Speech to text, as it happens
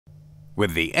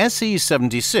With the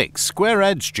SE-76 square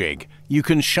edge jig, you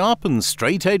can sharpen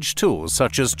straight-edge tools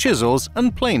such as chisels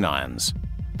and plane irons.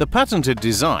 The patented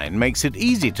design makes it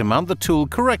easy to mount the tool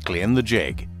correctly in the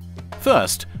jig.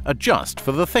 First, adjust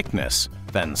for the thickness,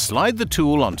 then slide the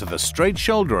tool onto the straight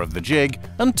shoulder of the jig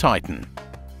and tighten.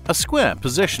 A square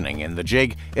positioning in the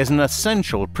jig is an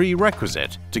essential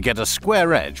prerequisite to get a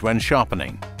square edge when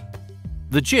sharpening.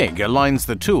 The jig aligns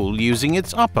the tool using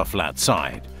its upper flat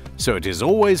side, so it is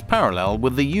always parallel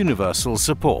with the universal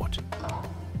support.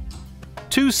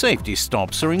 2 safety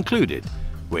stops are included,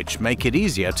 which make it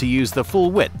easier to use the full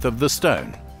width of the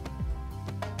stone.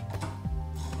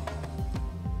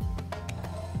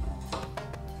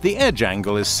 The edge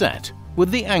angle is set with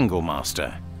the Angle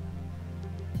Master.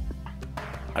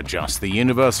 Adjust the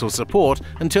universal support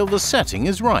until the setting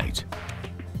is right.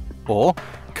 Or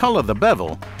color the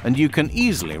bevel and you can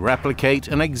easily replicate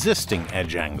an existing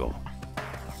edge angle.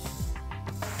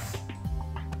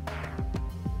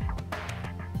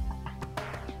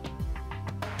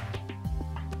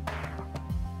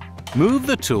 Move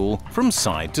the tool from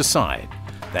side to side.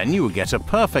 Then you will get a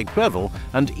perfect bevel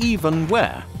and even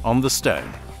wear on the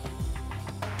stone.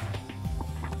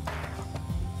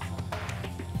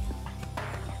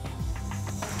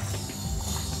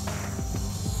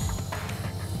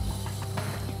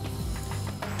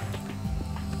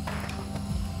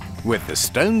 With the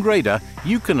stone grader,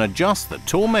 you can adjust the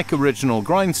Tormek original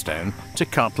grindstone to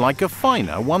cut like a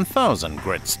finer 1000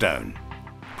 grit stone.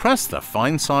 Press the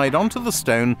fine side onto the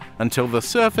stone until the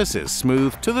surface is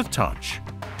smooth to the touch.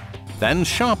 Then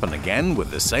sharpen again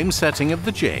with the same setting of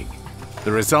the jig.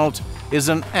 The result is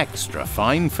an extra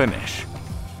fine finish.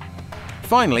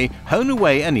 Finally, hone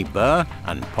away any burr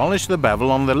and polish the bevel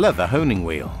on the leather honing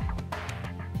wheel.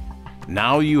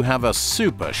 Now you have a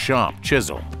super sharp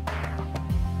chisel.